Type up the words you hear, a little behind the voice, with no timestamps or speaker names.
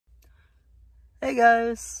Hey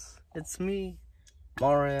guys, it's me,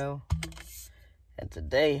 Mario, and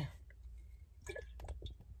today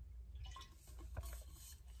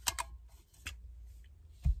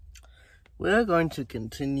we're going to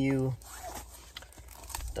continue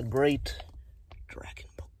the Great Dragon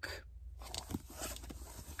Book.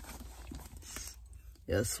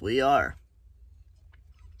 Yes, we are.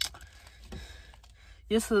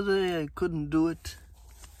 Yesterday I couldn't do it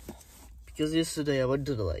because yesterday I went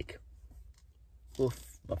to the lake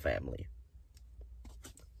with my family.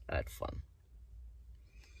 I had fun.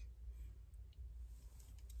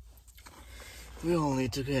 We all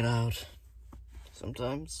need to get out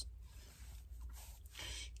sometimes.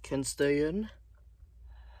 Can't stay in.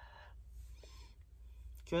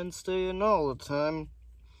 Can't stay in all the time.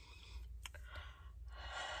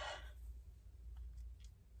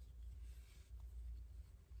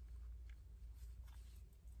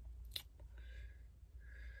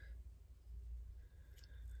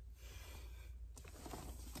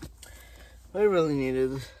 I really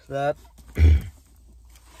needed that.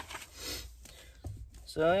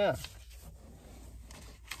 So yeah.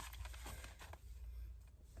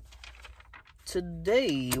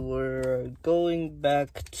 Today we're going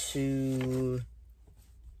back to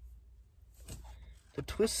the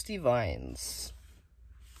Twisty Vines.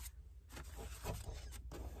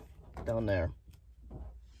 Down there.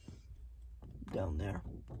 Down there.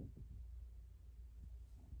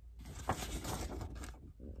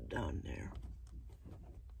 Down there.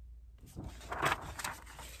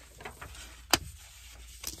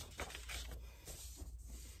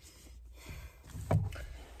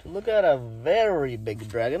 To look at a very big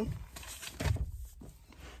dragon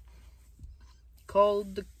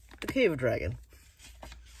called the Cave Dragon.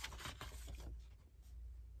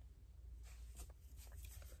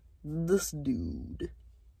 This dude.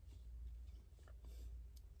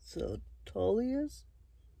 So tall he is.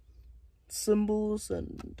 Symbols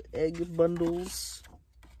and egg bundles.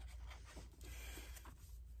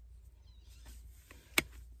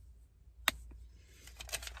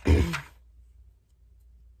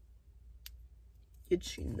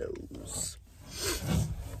 Itchy nose.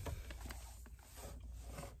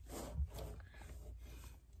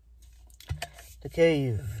 The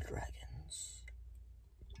Cave Dragons.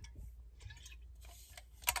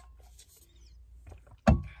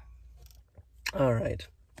 Alright.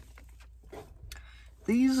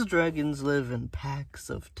 These dragons live in packs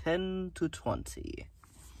of 10 to 20.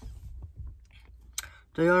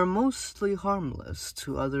 They are mostly harmless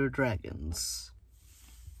to other dragons.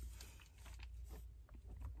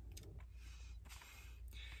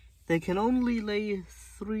 They can only lay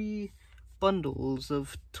 3 bundles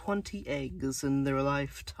of 20 eggs in their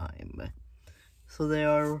lifetime, so they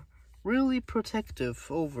are really protective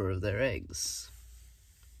over their eggs.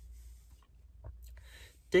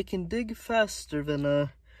 They can dig faster than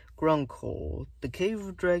a grunk hole. The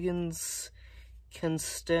cave dragons can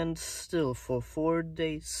stand still for 4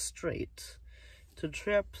 days straight to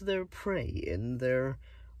trap their prey in their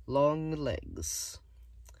long legs.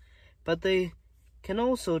 But they can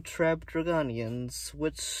also trap Dragonians,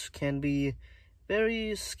 which can be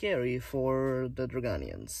very scary for the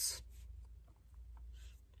Dragonians.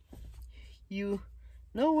 You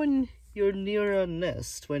know when you're near a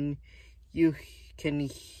nest, when you can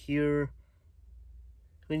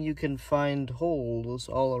find holes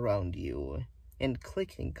all around you, and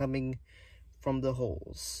clicking coming from the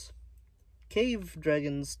holes. Cave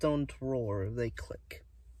dragons don't roar, they click.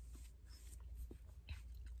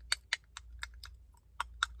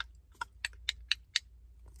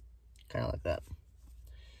 Kind of like that.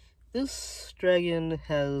 This dragon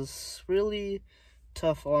has really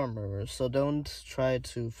tough armor, so don't try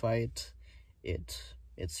to fight it.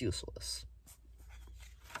 It's useless.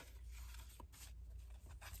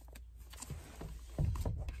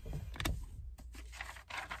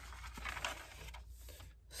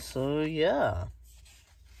 So yeah.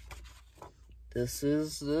 This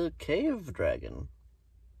is the Cave Dragon.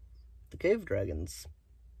 The Cave Dragons.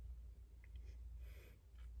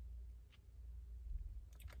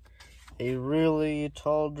 A really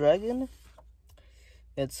tall dragon.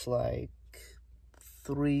 It's like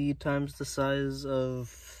 3 times the size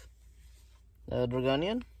of a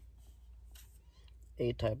Dragonian.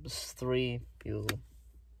 8 times 3,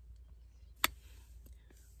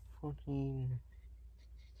 14,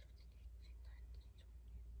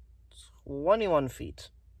 21 feet,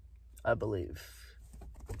 I believe.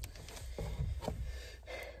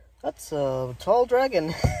 That's a tall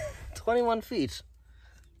dragon. 21 feet.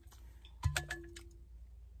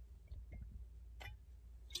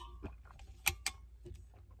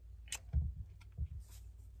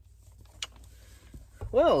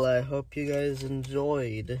 Well, I hope you guys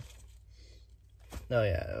enjoyed. Oh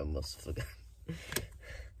yeah, I almost forgot.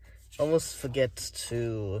 Almost forget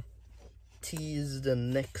to tease the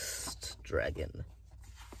next dragon.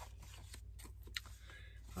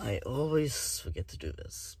 I always forget to do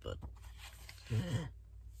this, but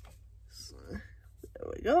so, there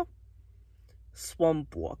we go.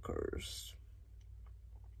 Swamp walkers.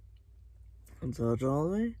 That's how tall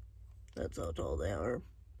they are.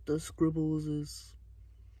 The scribbles is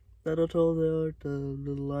that how tall they are. The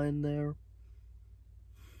little line there.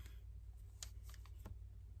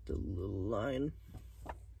 The little line.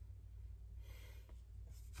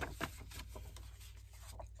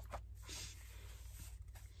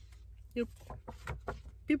 Yep.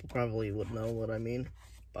 People probably would know what I mean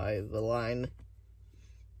by the line.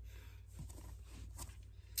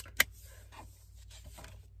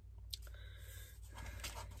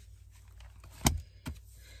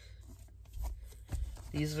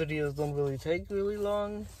 These videos don't really take really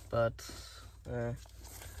long, but I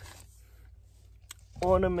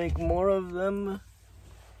want to make more of them.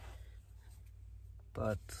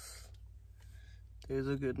 But days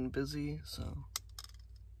are getting busy, so.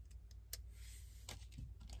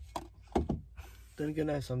 Then again,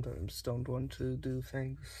 I sometimes don't want to do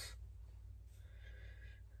things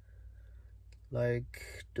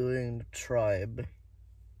like doing the tribe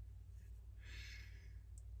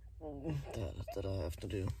that I have to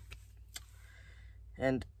do,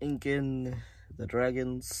 and inking the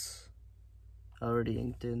dragons. I already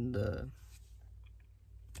inked in the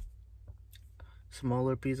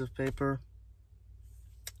smaller piece of paper.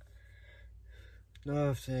 Now I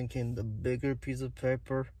have to ink in the bigger piece of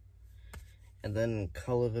paper and then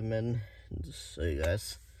color them in and just show you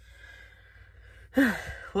guys.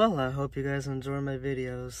 Well, I hope you guys enjoy my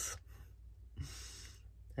videos,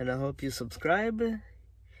 and I hope you subscribe,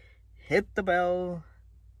 hit the bell,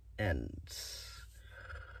 and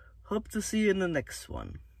hope to see you in the next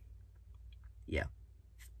one. Yeah.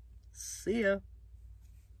 See ya.